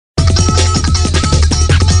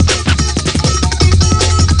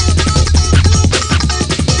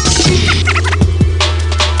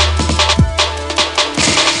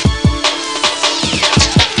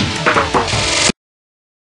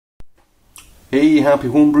Hey, happy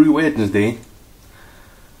Homebrew Wednesday.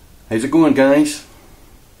 How's it going, guys?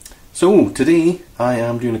 So, today I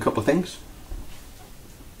am doing a couple of things.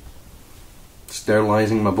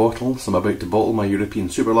 Sterilising my bottles. I'm about to bottle my European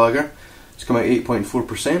Super Lager. It's come out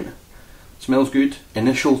 8.4%. Smells good.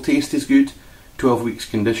 Initial taste is good. 12 weeks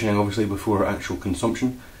conditioning, obviously, before actual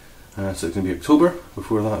consumption. So it's going to be October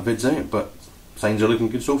before that vid's out, but signs are looking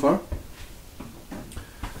good so far.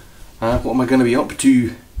 What am I going to be up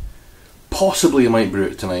to? Possibly I might brew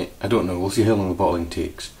it tonight. I don't know. We'll see how long the bottling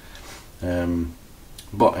takes. But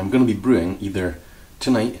I'm going to be brewing either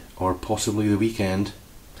tonight or possibly the weekend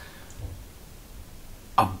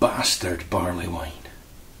a bastard barley wine.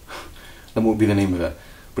 That won't be the name of it,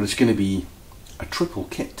 but it's going to be a triple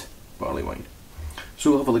kit barley wine.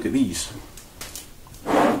 So we'll have a look at these.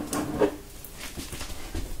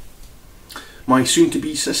 My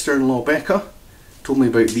soon-to-be sister-in-law Becca told me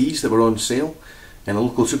about these that were on sale in a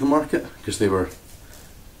local supermarket because they were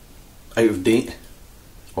out of date,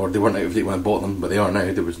 or they weren't out of date when I bought them, but they are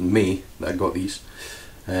now. There was in May that I got these.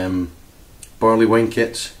 Barley wine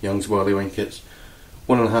kits, Young's barley wine kits,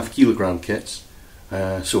 1.5 kilogram kits.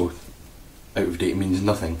 So out of date means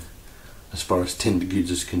nothing as far as tinned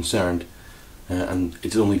goods is concerned, and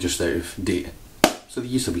it's only just out of date. So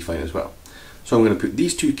these will be fine as well. So I'm going to put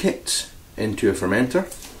these two kits into a fermenter.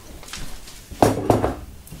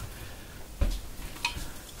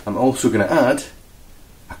 I'm also going to add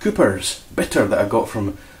a Cooper's bitter that I got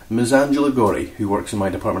from Ms. Angela Gorey, who works in my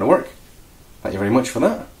department of work. Thank you very much for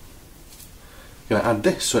that. I'm going to add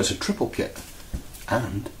this, so it's a triple kit.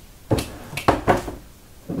 And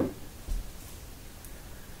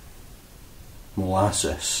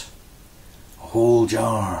molasses. A whole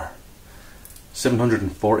jar.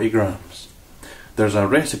 740 grams. There's a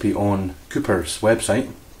recipe on Cooper's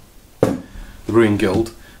website, the Brewing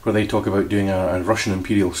Guild, where they talk about doing a Russian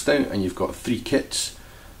Imperial Stout, and you've got 3 kits.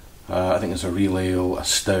 I think it's a real ale, a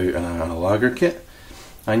stout and a lager kit,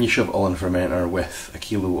 and you shove it all in a fermenter with 1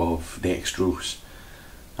 kilo of dextrose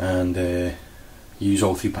and use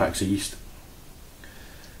all 3 packs of yeast.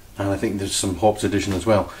 And I think there's some hops addition as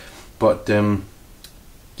well. But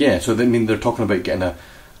yeah, so they're talking about getting a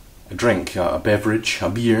drink, a beverage, a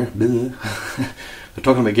beer. They're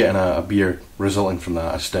talking about getting a beer resulting from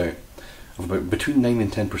that, a stout of about between 9 and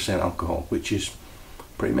 10% alcohol, which is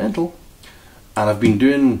pretty mental. And I've been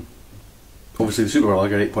doing, obviously, the Super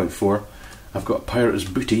Lager 8.4. I've got Pirate's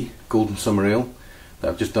Booty Golden Summer Ale that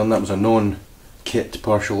I've just done. That was a non-kit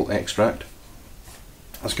partial extract.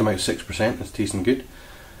 That's come out 6%. It's tasting good.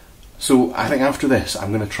 So I think after this,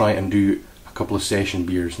 I'm going to try and do a couple of session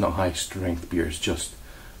beers, not high strength beers, just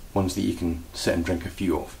ones that you can sit and drink a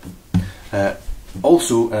few of.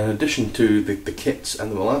 Also, in addition to the kits and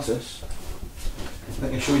the molasses, I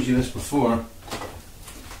think I showed you this before.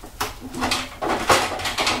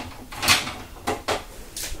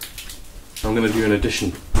 I'm going to do an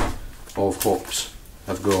addition of hops.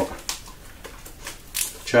 I've got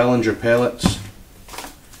Challenger pellets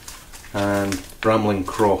and Bramling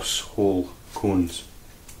Cross whole cones.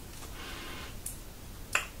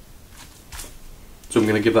 So I'm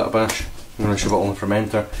going to give that a bash. I'm going to shove it all in the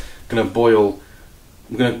fermenter. I'm going to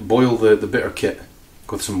boil the bitter kit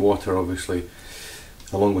with some water, obviously,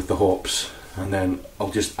 along with the hops, and then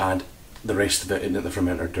I'll just add the rest of it into the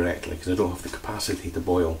fermenter directly because I don't have the capacity to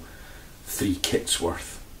boil 3 kits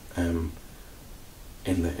worth with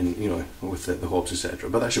the hops, etc.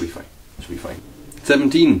 But that should be fine. Should be fine.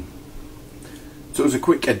 17. So as a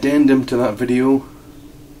quick addendum to that video,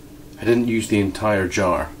 I didn't use the entire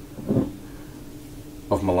jar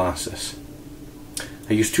of molasses.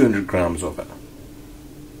 I used 200 grams of it.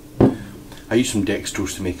 I used some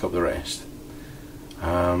dextrose to make up the rest.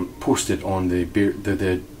 Posted on the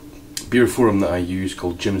beer forum that I use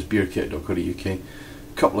called jimsbeerkit.co.uk. A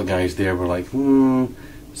couple of guys there were like,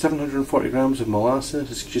 740 grams of molasses,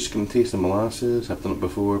 it's just going to taste the molasses, I've done it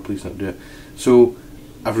before, please don't do it. So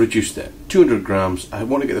I've reduced it. 200 grams, I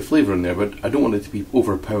want to get the flavour in there, but I don't want it to be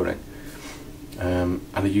overpowering. And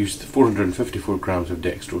I used 454 grams of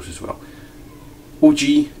dextrose as well.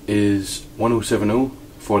 OG is 1070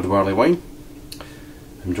 for the barley wine.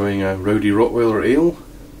 I'm enjoying a Rowdy Rottweiler ale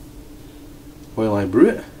while I brew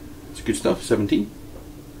it. It's good stuff. 17.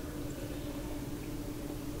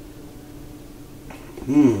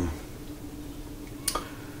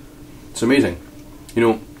 It's amazing. You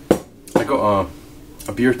know, I got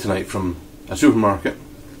a beer tonight from a supermarket.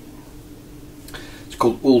 It's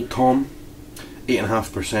called Old Tom,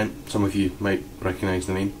 8.5%. Some of you might recognise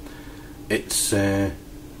the name. It's a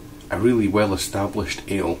really well established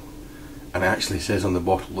ale, and it actually says on the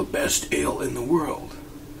bottle, the best ale in the world.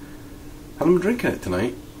 And I'm drinking it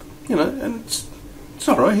tonight. you know, and it's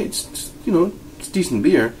alright, it's you know, it's decent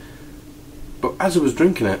beer. But as I was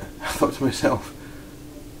drinking it, I thought to myself,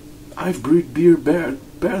 I've brewed beer better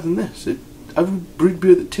than this. I've brewed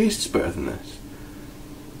beer that tastes better than this.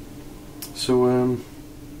 So,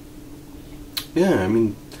 yeah, I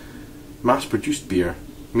mean, mass-produced beer.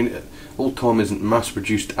 I mean, Old Tom isn't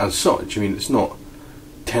mass-produced as such. I mean, it's not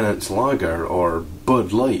Tennant's Lager or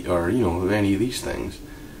Bud Light or, you know, any of these things.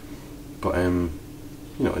 But, you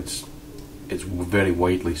know, it's very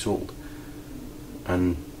widely sold.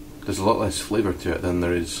 And there's a lot less flavour to it than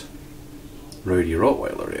there is Rowdy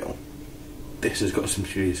Rottweiler Ale. This has got some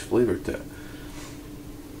serious flavour to it.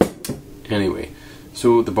 Anyway,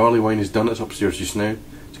 so the barley wine is done. It's upstairs just now.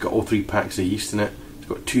 It's got all 3 packs of yeast in it. It's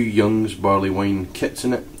got 2 Young's barley wine kits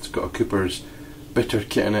in it. It's got a Cooper's bitter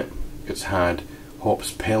kit in it. It's had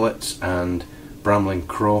hops pellets and Bramling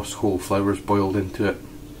Cross whole flowers boiled into it.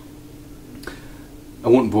 I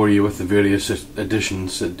won't bore you with the various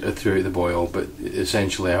additions throughout the boil, but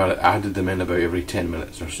essentially I added them in about every 10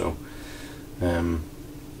 minutes or so. And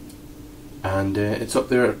it's up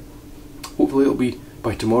there. Hopefully it'll be,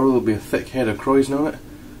 by tomorrow there'll be a thick head of Kreuzen on it,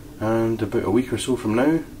 and about a week or so from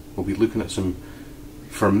now we'll be looking at some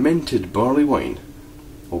fermented barley wine.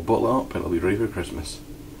 We'll bottle it up and it'll be ready for Christmas.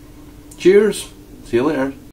 Cheers! See you later.